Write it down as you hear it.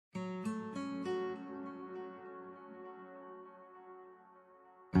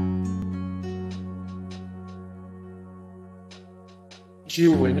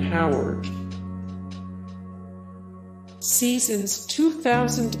Juwan Howard. Seasons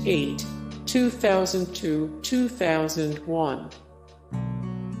 2008, 2002, 2001.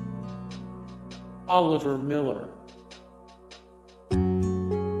 Oliver Miller.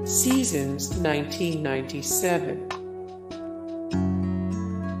 Seasons 1997.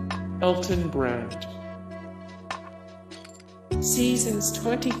 Elton Brand. Seasons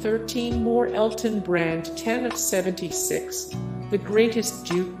 2013 more Elton Brand 10 of 76, the greatest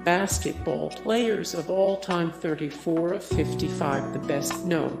Duke basketball players of all time 34 of 55 the best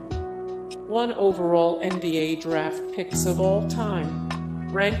known. 1 overall NBA draft picks of all time,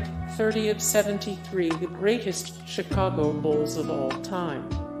 ranked 30 of 73 the greatest Chicago Bulls of all time.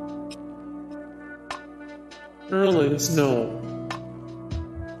 Nerlens Noel.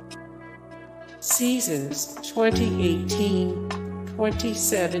 Seasons 2018,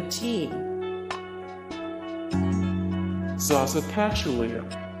 2017. Zaza Pachulia.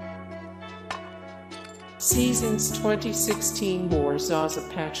 Seasons 2016 more Zaza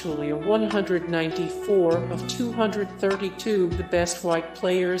Pachulia 194 of 232 the best white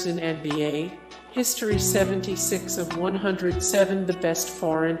players in NBA history 76 of 107 the best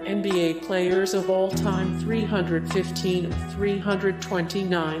foreign NBA players of all time 315 of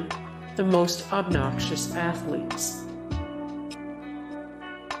 329 the most obnoxious athletes.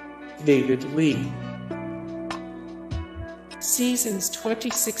 David Lee. Seasons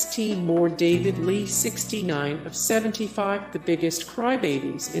 2016 more David Lee 69 of 75 the biggest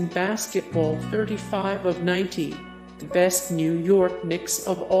crybabies in basketball 35 of 90 the best New York Knicks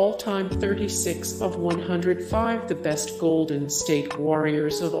of all time 36 of 105 the best Golden State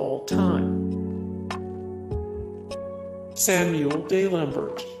Warriors of all time. Samuel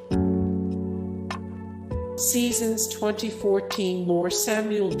Dalembert. Seasons 2014 more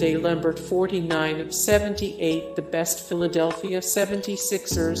Samuel Dalembert 49 of 78 the best Philadelphia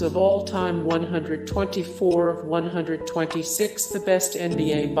 76ers of all time 124 of 126 the best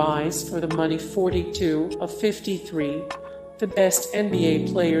NBA buys for the money 42 of 53 the best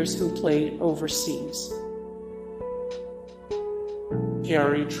NBA players who played overseas.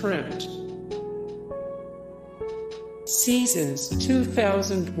 Trent. Seasons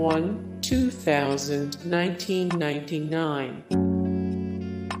 2001, 2000, 1999.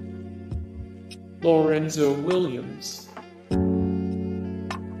 Lorenzo Williams.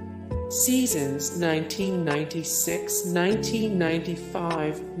 Seasons 1996,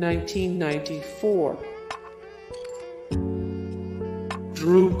 1995, 1994.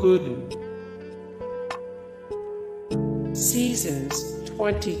 Drew Gooden. Seasons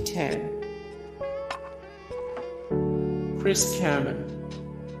 2010. Chris Kaman.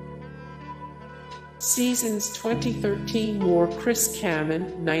 Seasons 2013 more Chris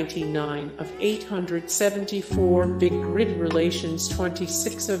Kaman 99 of 874 big grid relations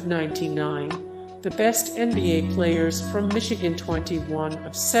 26 of 99 the best NBA players from Michigan 21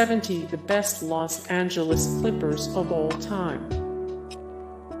 of 70 the best Los Angeles Clippers of all time.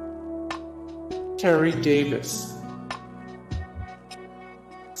 Terry Davis.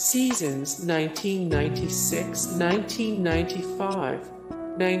 Seasons 1996, 1995,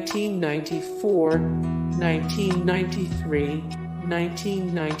 1994, 1993,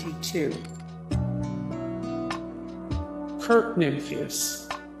 1992. Kurt Nymphius.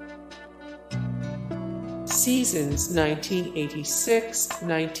 Seasons 1986,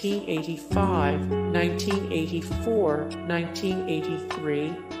 1985, 1984, 1983,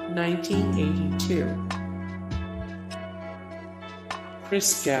 1982.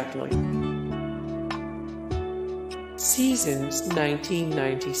 Chris Gatling. Seasons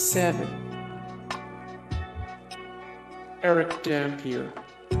 1997. Erick Dampier.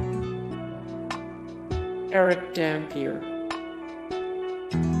 Erick Dampier.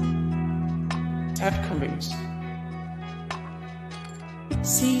 Tat Cummings.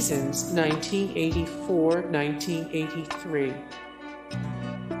 Seasons 1984, 1983.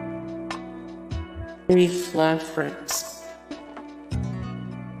 Reef Lafrance.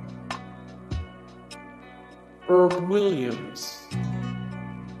 Herb Williams.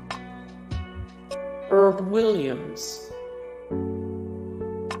 Herb Williams.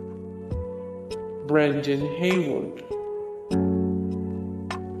 Brendan Haywood.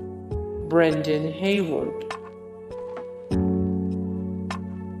 Brendan Haywood.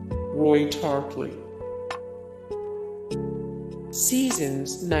 Roy Tarpley.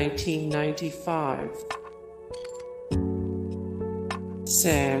 Seasons 1995.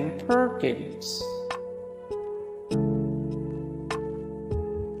 Sam Perkins.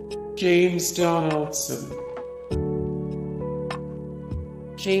 James Donaldson.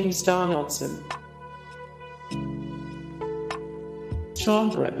 James Donaldson.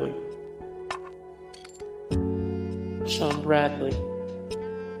 Shawn Bradley, Shawn Bradley,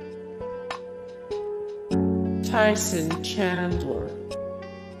 Tyson Chandler,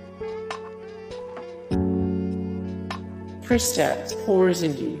 Kristaps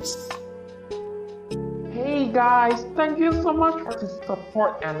Porzingis. Hey guys, thank you so much for the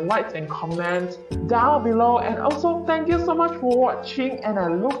support and likes and comments down below, and also thank you so much for watching, and I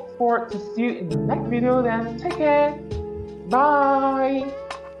look forward to see you in the next video. Then take care, bye.